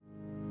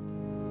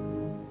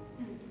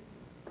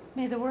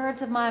May the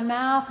words of my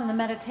mouth and the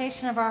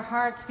meditation of our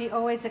hearts be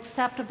always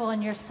acceptable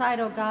in your sight,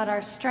 O God,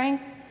 our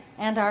strength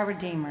and our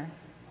Redeemer.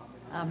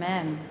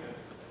 Amen.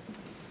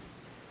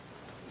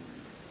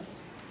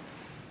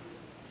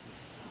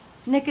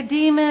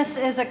 Nicodemus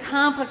is a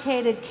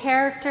complicated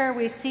character.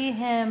 We see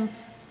him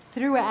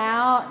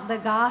throughout the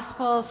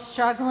Gospels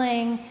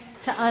struggling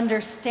to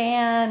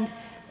understand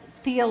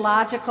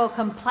theological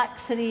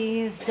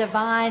complexities,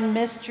 divine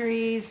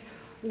mysteries,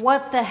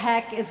 what the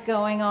heck is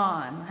going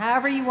on.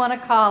 However you want to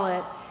call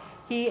it,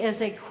 he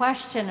is a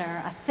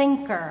questioner, a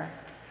thinker.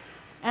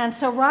 And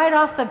so right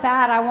off the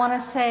bat, I want to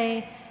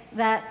say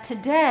that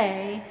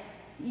today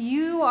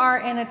you are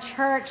in a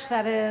church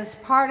that is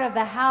part of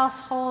the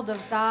household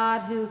of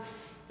God, who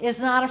is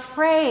not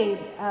afraid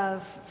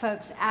of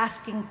folks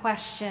asking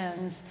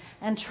questions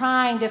and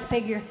trying to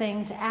figure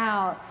things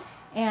out,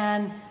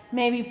 and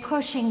maybe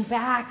pushing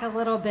back a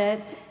little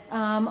bit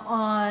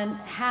on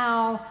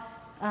how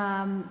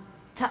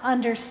to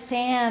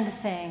understand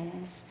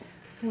things.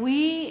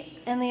 We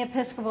in the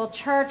Episcopal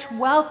Church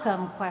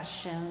welcome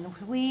questions.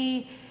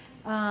 We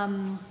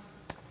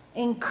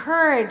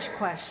encourage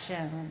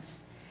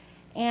questions.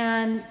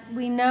 And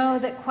we know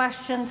that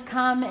questions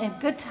come in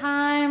good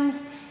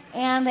times,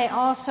 and they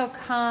also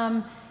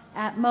come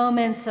at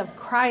moments of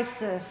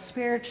crisis,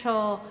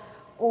 spiritual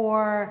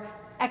or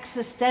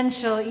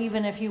existential,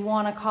 even if you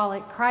want to call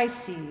it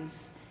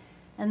crises.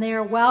 And they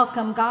are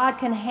welcome. God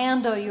can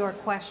handle your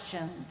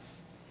questions.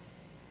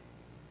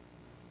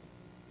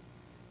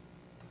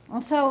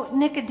 And so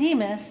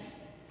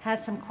Nicodemus had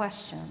some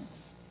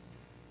questions.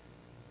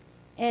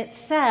 It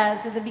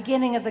says at the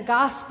beginning of the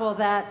gospel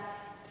that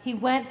he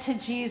went to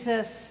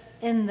Jesus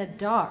in the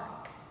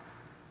dark.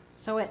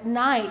 So at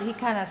night, he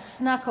kind of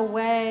snuck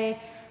away.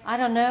 I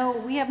don't know.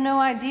 We have no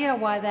idea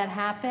why that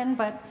happened,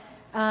 but,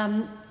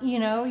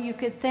 you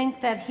could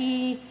think that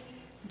he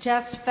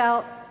just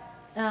felt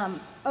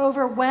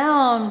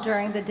overwhelmed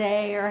during the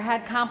day, or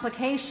had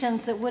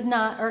complications that would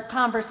not, or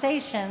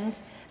conversations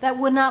that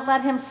would not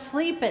let him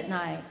sleep at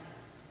night.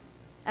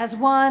 As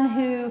one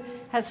who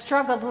has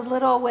struggled a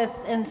little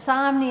with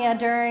insomnia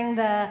during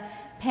the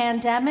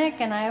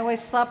pandemic, and I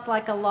always slept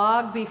like a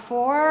log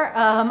before,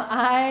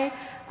 I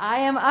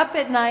am up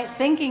at night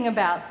thinking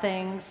about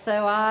things,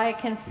 so I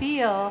can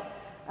feel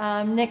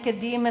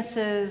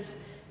Nicodemus's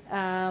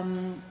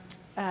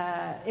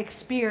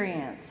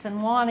experience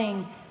and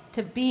wanting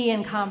to be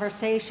in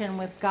conversation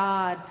with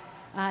God,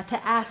 to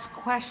ask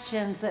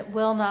questions that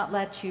will not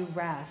let you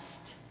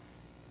rest.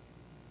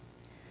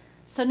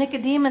 So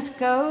Nicodemus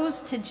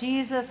goes to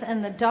Jesus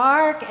in the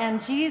dark, and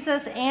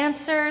Jesus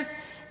answers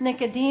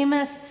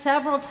Nicodemus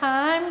several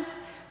times,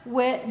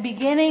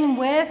 beginning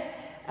with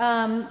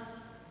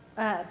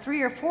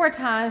 3 or 4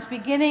 times,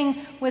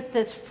 beginning with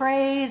this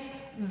phrase,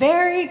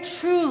 "Very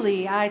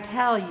truly I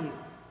tell you."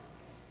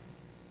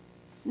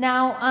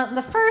 Now, on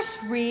the first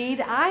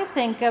read, I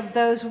think of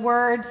those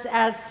words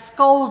as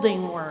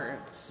scolding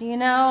words,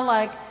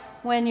 like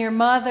when your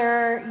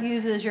mother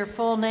uses your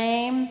full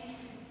name.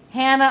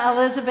 Hannah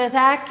Elizabeth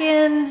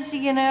Atkins,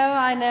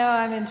 I know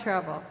I'm in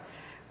trouble.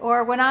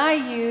 Or when I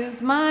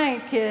use my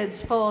kid's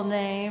full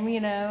name,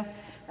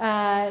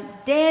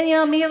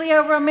 Daniel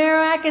Emilio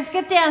Romero Atkins,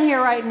 get down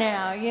here right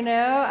now,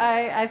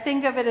 I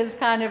think of it as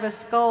kind of a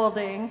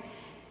scolding.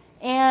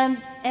 And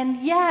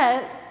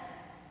yet,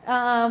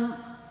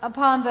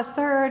 upon the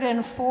 3rd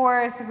and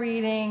 4th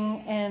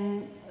reading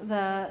in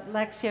the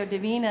Lectio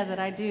Divina that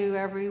I do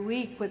every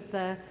week with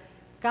the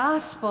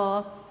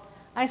Gospel,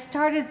 I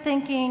started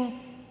thinking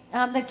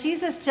that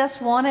Jesus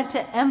just wanted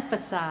to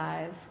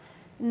emphasize,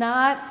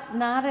 not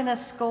in a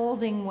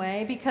scolding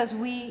way, because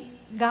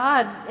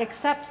God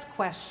accepts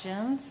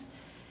questions,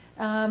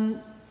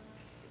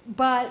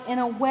 but in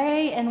a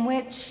way in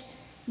which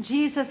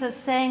Jesus is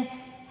saying,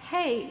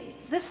 hey,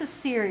 this is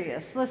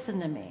serious,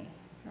 listen to me,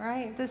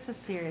 right? This is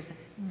serious.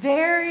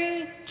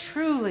 Very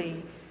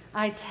truly,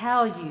 I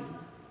tell you,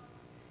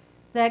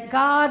 that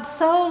God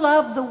so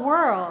loved the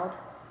world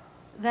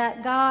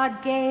that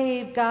God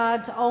gave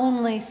God's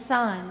only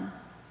Son.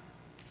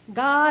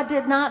 God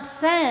did not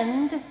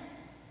send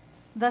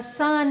the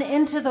Son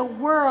into the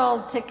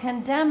world to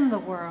condemn the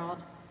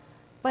world,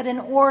 but in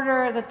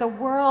order that the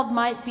world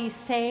might be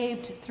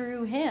saved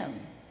through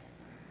him.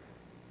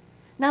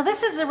 Now,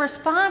 this is a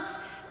response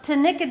to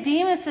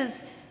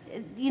Nicodemus's,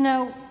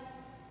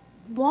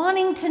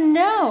 wanting to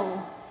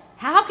know,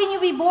 how can you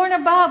be born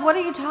above? What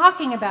are you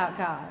talking about,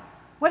 God?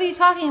 What are you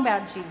talking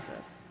about,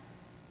 Jesus?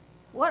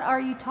 What are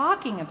you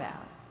talking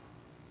about?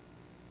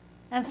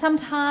 And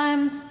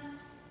sometimes,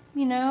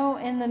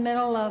 in the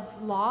middle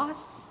of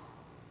loss,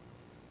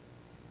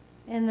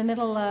 in the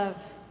middle of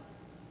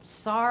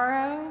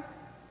sorrow,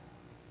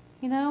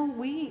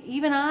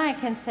 even I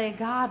can say,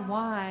 God,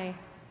 why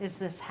is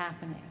this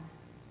happening?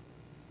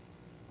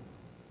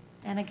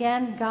 And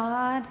again,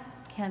 God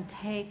can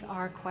take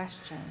our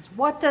questions.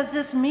 What does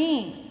this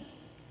mean?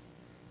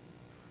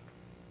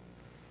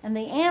 And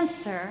the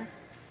answer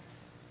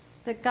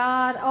that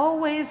God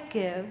always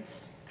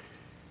gives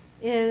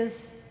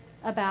is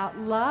about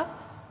love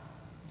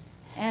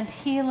and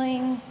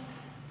healing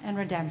and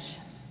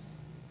redemption.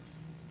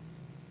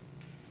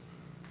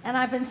 And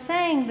I've been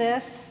saying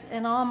this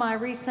in all my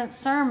recent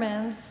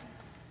sermons,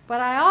 but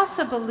I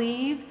also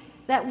believe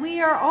that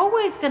we are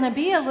always going to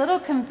be a little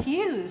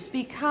confused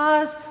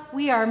because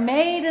we are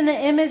made in the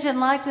image and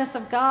likeness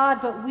of God,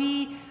 but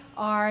we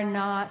are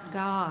not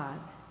God.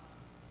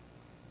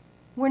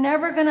 We're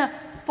never going to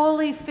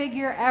fully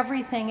figure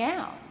everything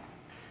out.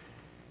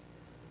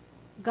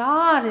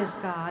 God is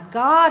God.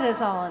 God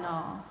is all in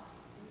all.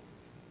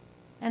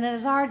 And it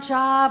is our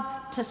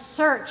job to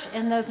search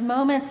in those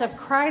moments of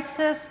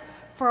crisis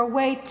for a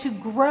way to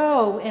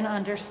grow in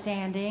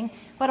understanding,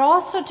 but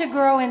also to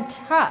grow in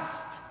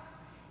trust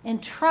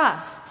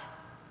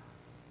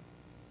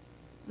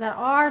that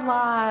our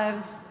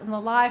lives and the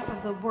life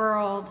of the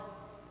world,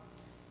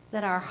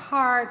 that our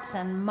hearts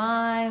and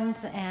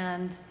minds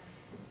and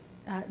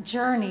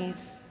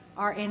journeys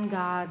are in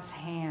God's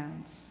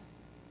hands.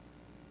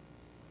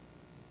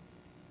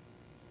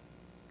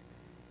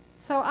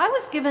 So I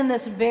was given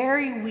this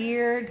very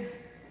weird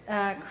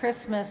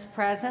Christmas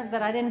present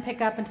that I didn't pick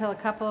up until a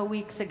couple of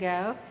weeks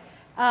ago.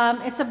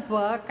 It's a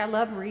book. I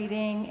love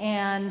reading,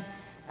 and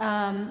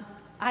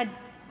I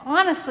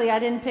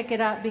didn't pick it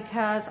up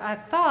because I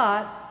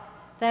thought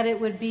that it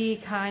would be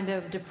kind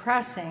of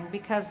depressing,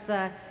 because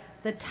the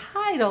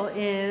title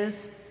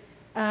is,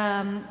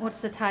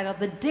 what's the title?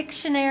 The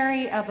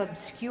Dictionary of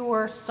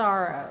Obscure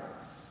Sorrows.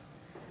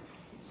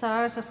 So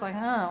I was just like,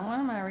 oh, why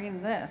am I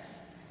reading this?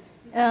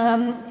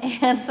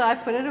 And so I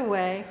put it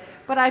away,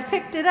 but I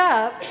picked it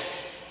up,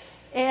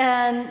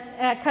 and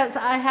because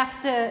I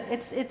have to,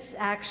 it's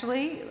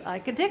actually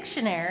like a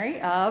dictionary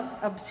of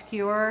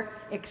obscure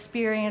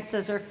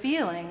experiences or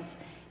feelings.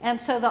 And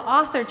so the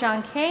author,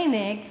 John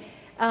Koenig,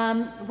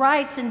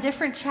 writes in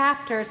different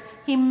chapters,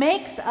 he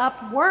makes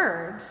up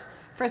words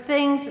for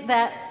things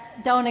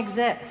that don't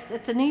exist.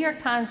 It's a New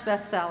York Times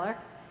bestseller,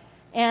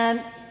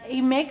 and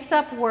he makes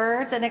up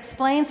words and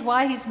explains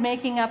why he's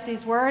making up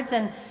these words,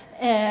 and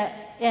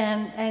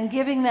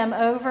giving them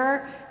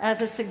over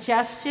as a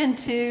suggestion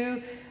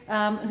to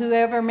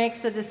whoever makes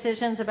the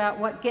decisions about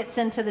what gets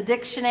into the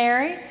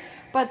dictionary.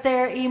 But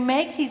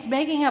he's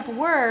making up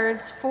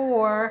words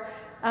for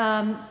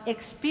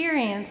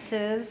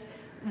experiences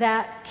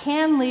that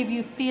can leave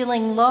you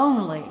feeling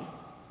lonely.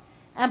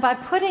 And by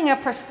putting a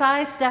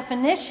precise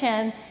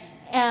definition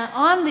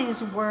on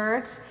these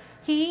words,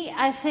 he,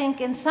 I think,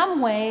 in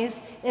some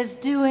ways, is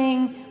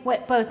doing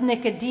what both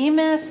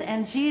Nicodemus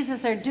and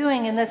Jesus are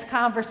doing in this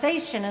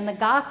conversation in the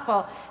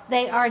gospel.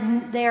 They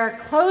are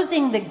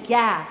closing the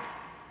gap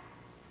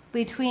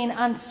between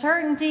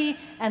uncertainty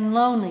and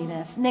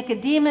loneliness.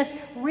 Nicodemus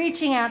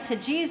reaching out to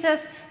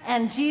Jesus,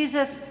 and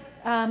Jesus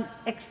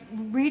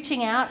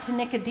reaching out to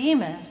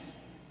Nicodemus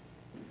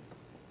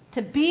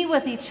to be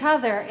with each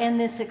other in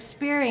this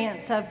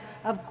experience of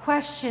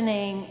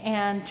questioning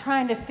and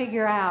trying to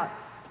figure out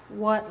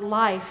what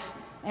life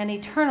and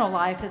eternal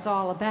life is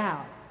all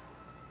about.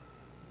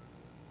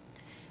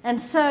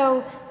 And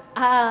so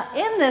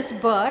in this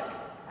book,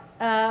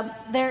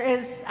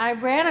 I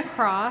ran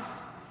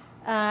across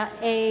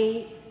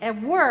a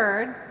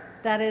word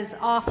that is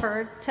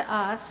offered to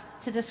us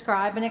to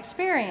describe an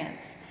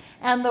experience.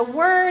 And the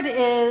word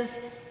is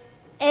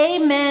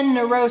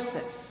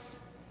amenorrhosis.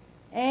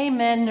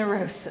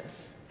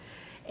 Amenorrhosis.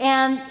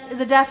 And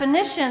the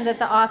definition that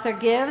the author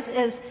gives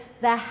is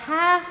the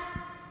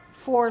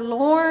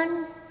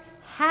half-forlorn,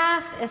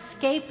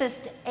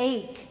 half-escapist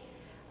ache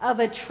of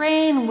a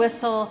train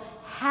whistle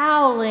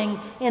howling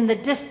in the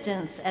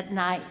distance at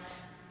night.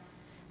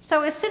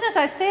 So as soon as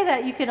I say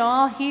that, you can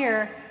all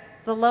hear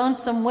the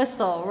lonesome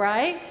whistle,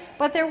 right?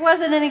 But there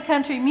wasn't any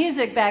country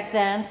music back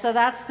then, so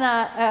that's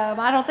not,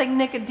 I don't think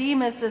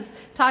Nicodemus is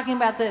talking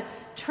about the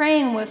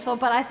train whistle,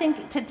 but I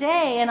think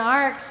today in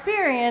our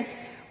experience,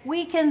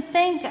 we can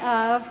think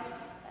of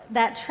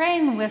that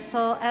train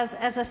whistle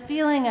as a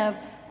feeling of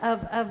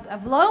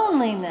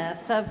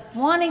loneliness, of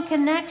wanting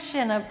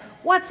connection, of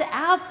what's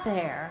out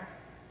there,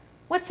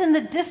 what's in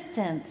the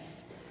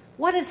distance,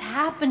 what is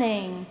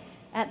happening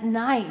at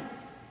night.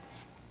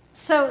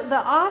 So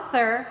the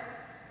author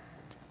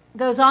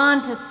goes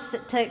on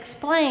to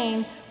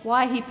explain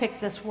why he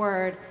picked this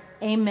word,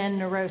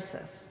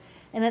 amenorrhosis.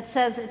 And it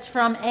says it's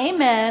from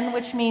amen,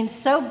 which means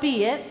so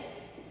be it,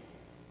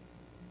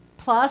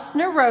 plus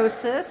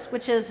neurosis,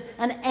 which is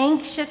an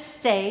anxious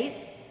state,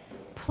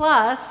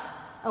 plus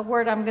a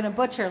word I'm going to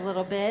butcher a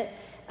little bit,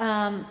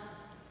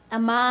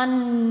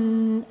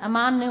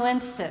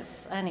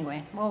 amanuensis.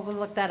 Anyway, we'll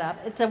look that up.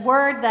 It's a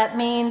word that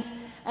means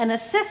an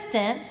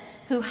assistant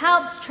who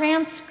helps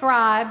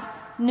transcribe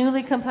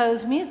newly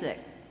composed music.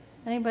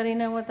 Anybody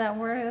know what that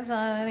word is?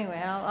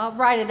 Anyway, I'll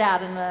write it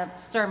out in the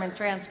sermon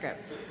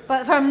transcript.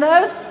 But from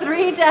those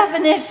three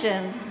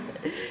definitions,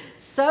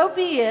 so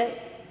be it,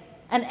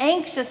 an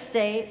anxious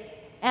state,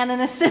 and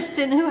an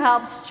assistant who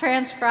helps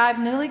transcribe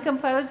newly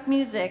composed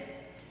music,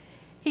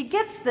 he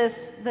gets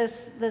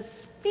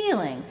this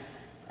feeling.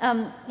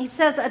 He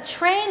says, a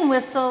train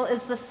whistle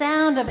is the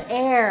sound of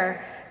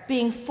air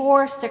being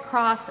forced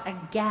across a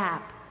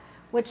gap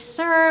which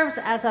serves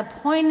as a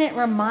poignant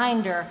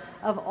reminder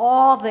of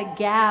all the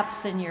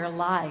gaps in your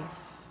life.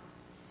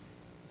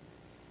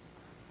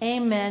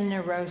 Amen,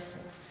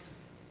 neurosis.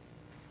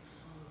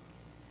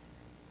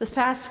 This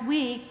past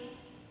week,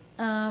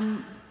 a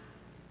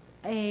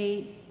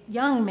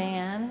young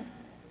man,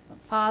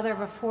 father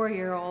of a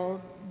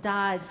 4-year-old,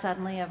 died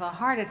suddenly of a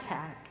heart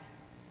attack.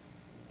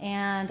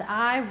 And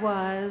I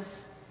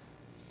was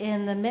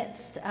in the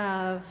midst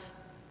of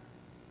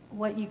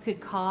what you could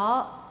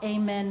call,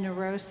 amen,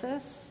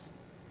 neurosis,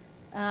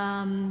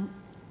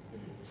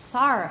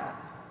 sorrow,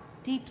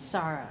 deep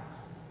sorrow.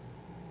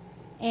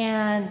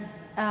 And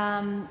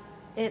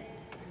it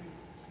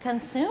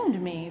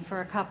consumed me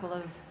for a couple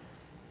of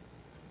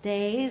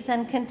days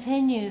and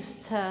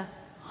continues to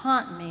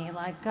haunt me,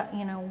 like,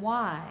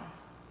 why?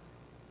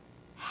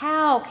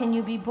 How can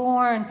you be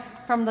born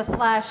from the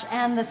flesh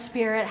and the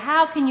spirit?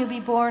 How can you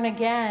be born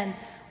again?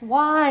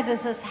 Why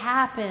does this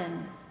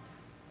happen?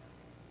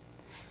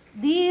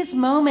 These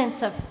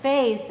moments of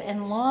faith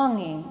and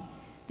longing,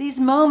 these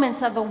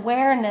moments of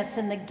awareness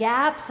in the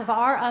gaps of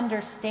our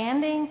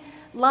understanding,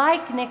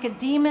 like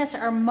Nicodemus,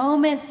 are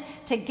moments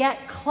to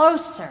get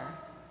closer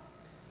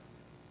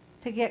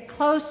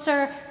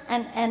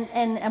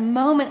and a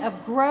moment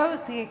of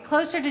growth, to get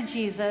closer to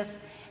Jesus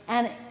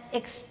and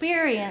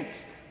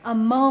experience a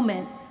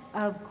moment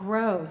of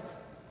growth.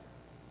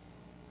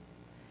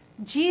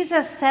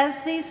 Jesus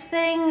says these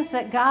things,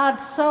 that God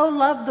so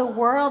loved the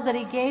world that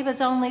he gave his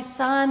only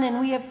son,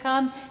 and we have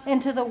come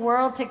into the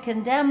world to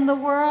condemn the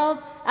world.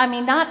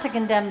 Not to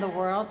condemn the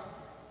world.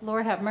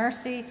 Lord have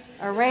mercy,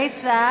 erase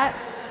that.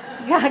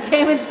 God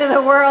came into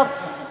the world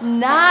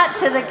not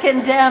to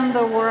condemn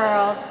the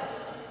world,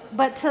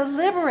 but to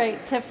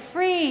liberate, to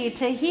free,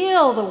 to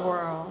heal the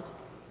world.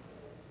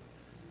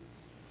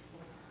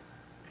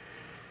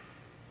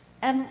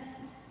 And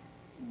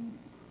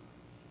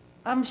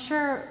I'm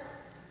sure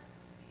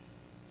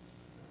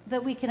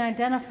that we can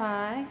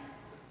identify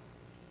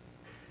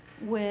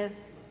with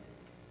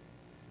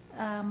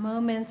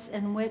moments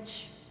in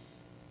which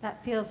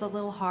that feels a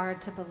little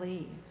hard to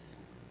believe.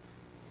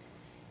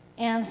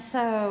 And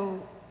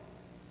so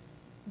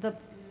the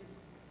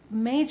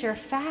major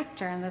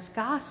factor in this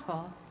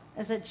gospel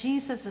is that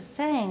Jesus is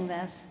saying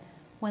this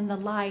when the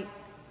light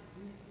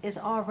is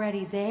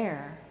already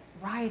there,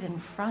 right in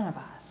front of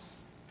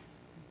us.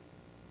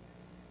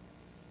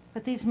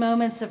 But these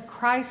moments of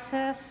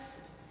crisis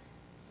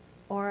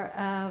or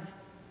of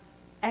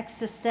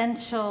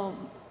existential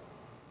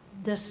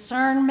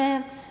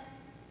discernment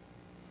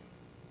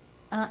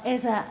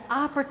is an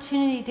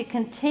opportunity to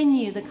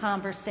continue the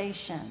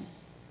conversation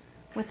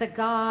with a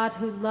God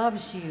who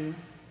loves you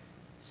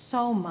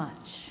so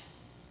much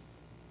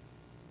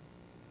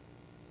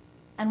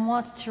and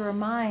wants to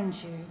remind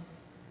you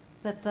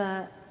that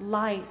the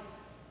light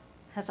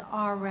has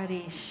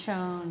already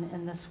shone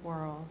in this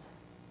world.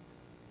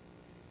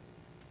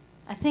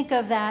 I think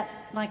of that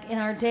like in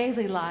our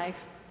daily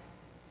life.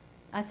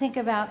 I think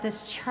about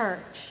this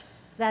church,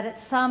 that at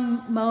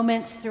some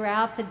moments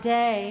throughout the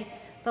day,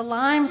 the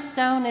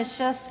limestone is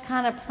just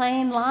kind of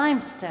plain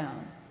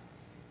limestone.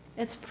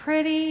 It's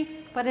pretty,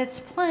 but it's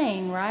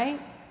plain, right?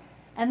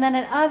 And then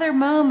at other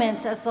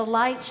moments, as the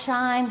light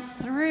shines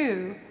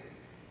through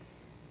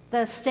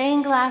the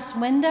stained glass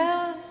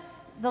window,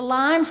 the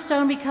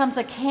limestone becomes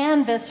a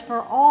canvas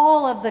for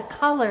all of the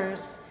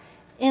colors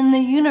in the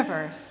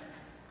universe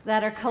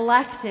that are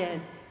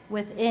collected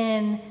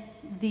within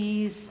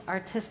these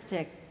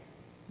artistic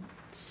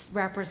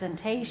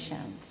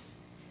representations.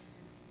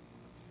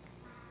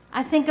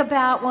 I think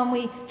about when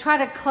we try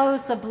to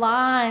close the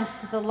blinds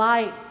to the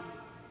light.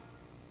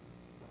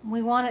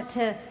 We want it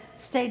to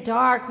stay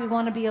dark. We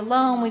want to be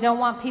alone. We don't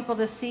want people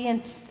to see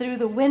in through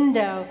the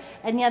window.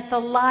 And yet the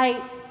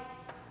light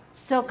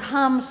still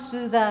comes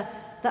through the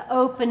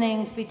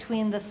openings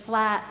between the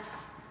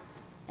slats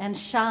and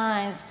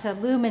shines to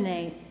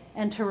illuminate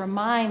and to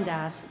remind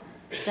us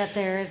that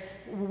there's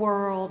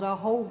a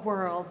whole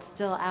world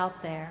still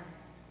out there.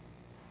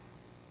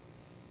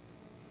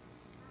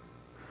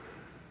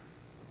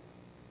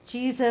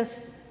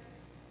 Jesus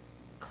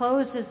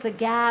closes the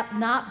gap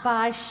not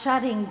by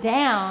shutting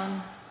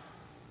down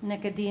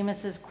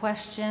Nicodemus's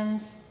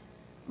questions,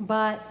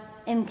 but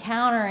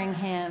encountering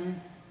him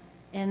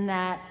in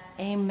that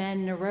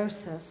amen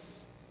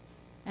neurosis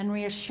and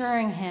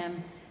reassuring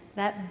him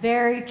that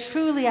very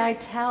truly I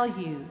tell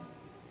you,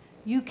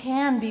 you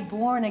can be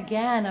born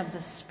again of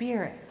the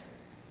Spirit,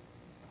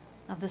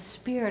 a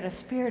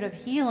spirit of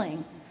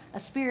healing, a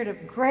spirit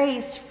of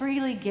grace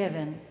freely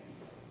given,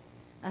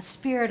 a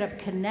spirit of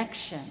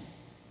connection.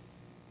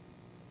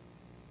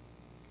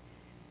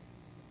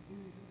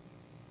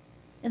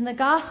 In the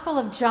Gospel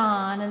of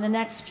John, in the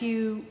next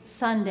few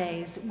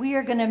Sundays, we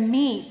are going to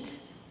meet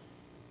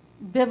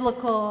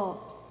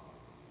biblical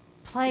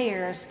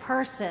players,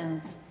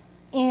 persons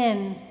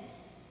in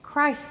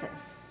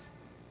crisis.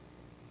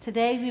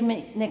 Today we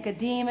meet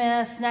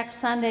Nicodemus. Next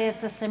Sunday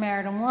is the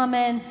Samaritan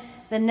woman.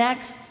 The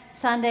next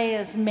Sunday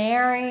is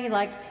Mary.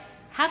 Like,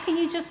 how can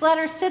you just let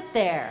her sit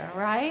there,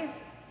 right?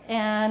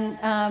 and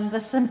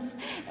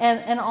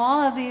and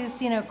all of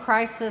these,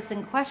 crisis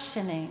and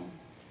questioning.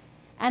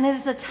 And it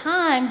is a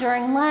time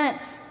during Lent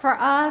for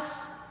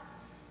us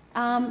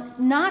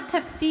not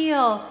to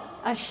feel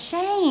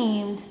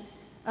ashamed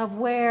of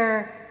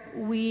where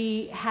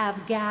we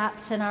have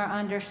gaps in our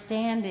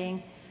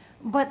understanding,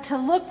 but to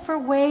look for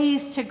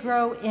ways to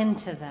grow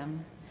into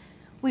them.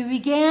 We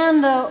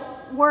began the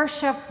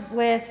worship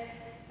with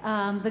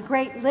the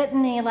great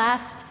litany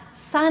last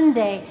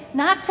Sunday,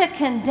 not to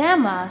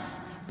condemn us,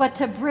 but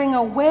to bring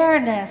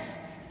awareness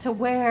to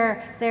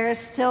where there is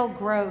still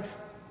growth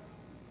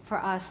for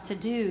us to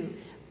do,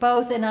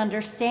 both in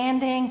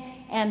understanding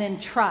and in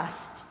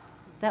trust,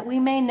 that we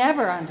may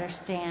never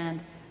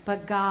understand,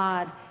 but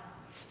God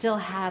still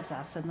has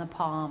us in the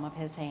palm of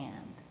his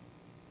hand.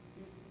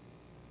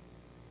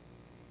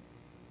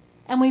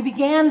 And we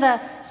began the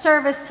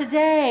service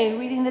today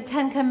reading the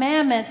Ten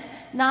Commandments,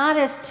 not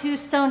as 2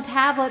 stone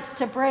tablets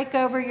to break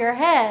over your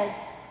head,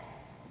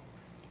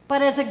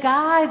 but as a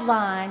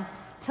guideline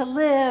to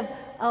live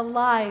a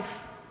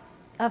life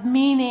of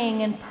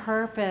meaning and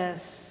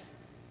purpose,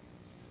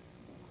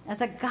 as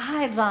a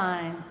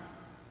guideline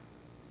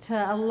to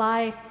a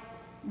life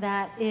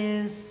that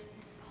is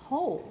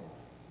whole,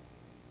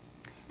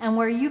 and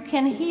where you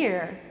can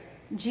hear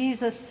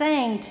Jesus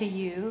saying to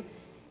you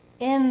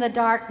in the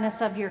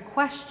darkness of your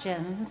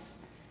questions,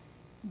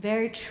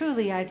 very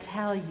truly I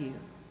tell you,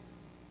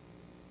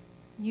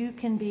 you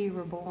can be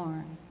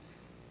reborn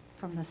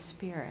from the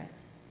Spirit.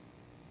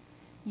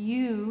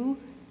 You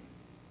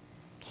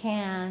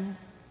can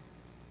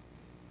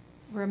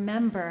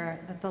remember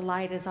that the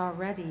light is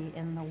already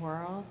in the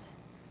world,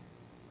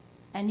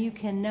 and you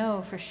can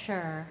know for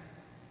sure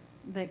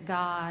that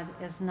God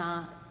is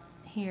not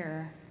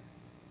here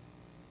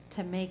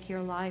to make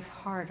your life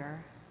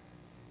harder,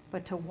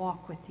 but to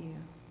walk with you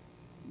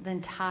the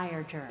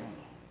entire journey.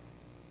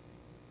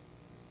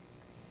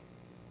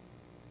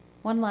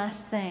 One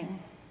last thing.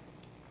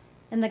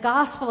 In the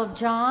Gospel of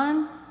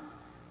John,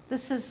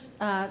 this is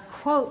a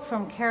quote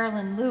from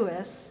Carolyn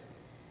Lewis,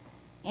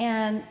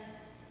 and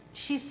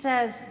she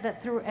says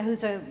that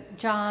who's a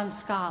John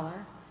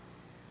scholar,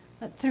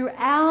 but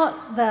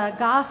throughout the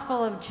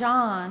Gospel of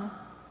John,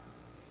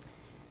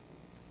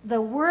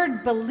 the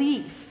word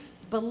belief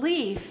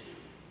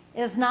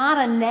is not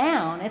a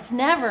noun. It's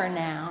never a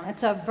noun.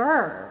 It's a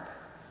verb.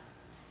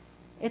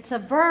 It's a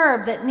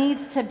verb that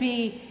needs to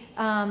be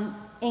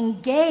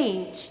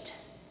engaged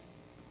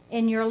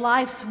in your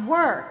life's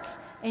work,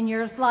 in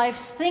your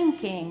life's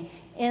thinking,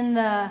 in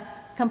the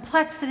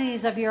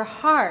complexities of your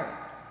heart,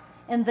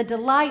 in the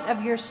delight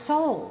of your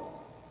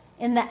soul,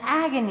 in the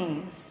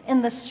agonies,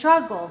 in the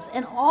struggles,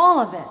 in all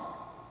of it.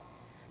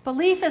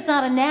 Belief is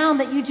not a noun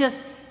that you just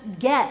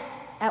get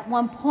at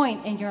one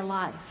point in your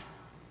life.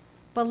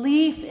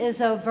 Belief is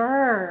a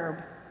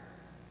verb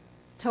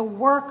to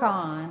work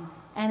on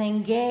and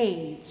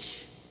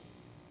engage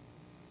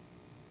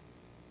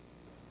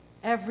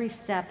every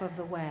step of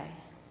the way.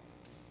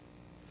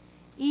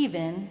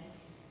 Even,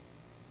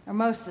 or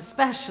most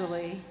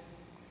especially,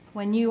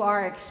 when you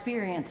are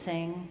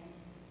experiencing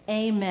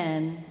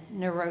amen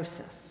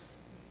neurosis.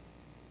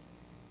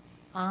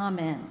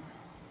 Amen.